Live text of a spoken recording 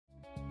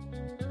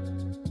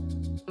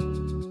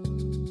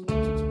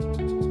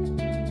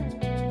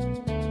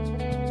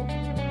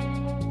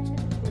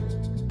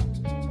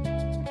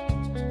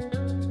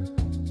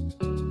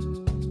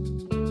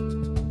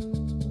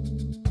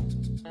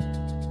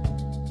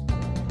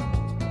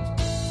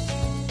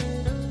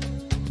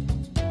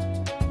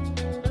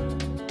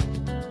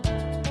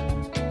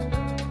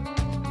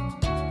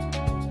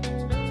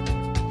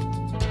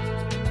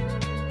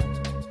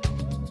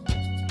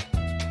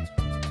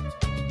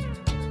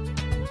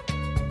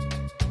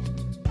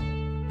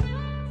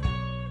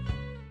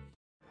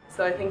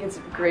So I think it's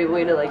a great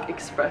way to like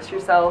express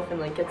yourself and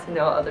like get to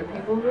know other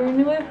people who are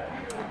into it.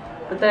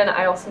 But then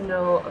I also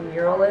know a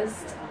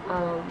muralist,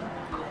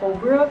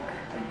 Holbrook,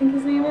 I think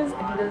his name is,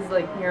 and he does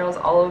like murals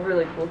all over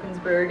like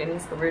Wilkinsburg and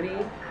East Liberty.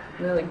 And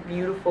they're like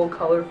beautiful,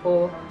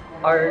 colorful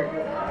art,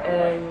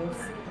 and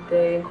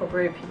they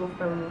incorporate people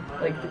from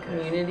like the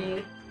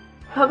community.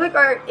 Public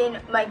art in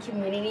my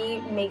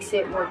community makes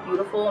it more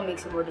beautiful and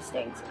makes it more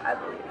distinct, I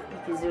believe,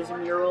 because there's a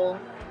mural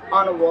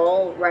on a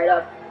wall right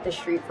up the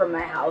street from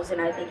my house,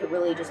 and I think it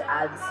really just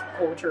adds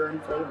culture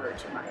and flavor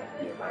to my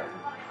neighborhood.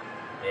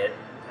 It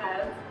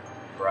As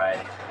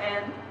right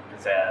and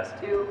says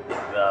to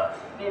the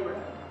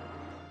neighborhood.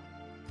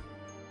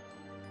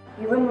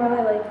 You wouldn't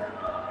really like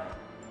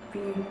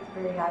be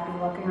very happy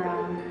walking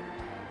around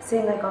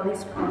seeing like all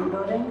these plain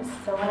buildings.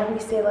 So whenever you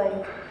see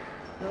like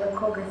really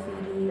cool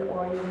graffiti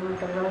or even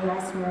like a really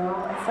nice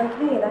mural, it's like,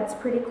 hey, that's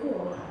pretty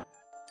cool.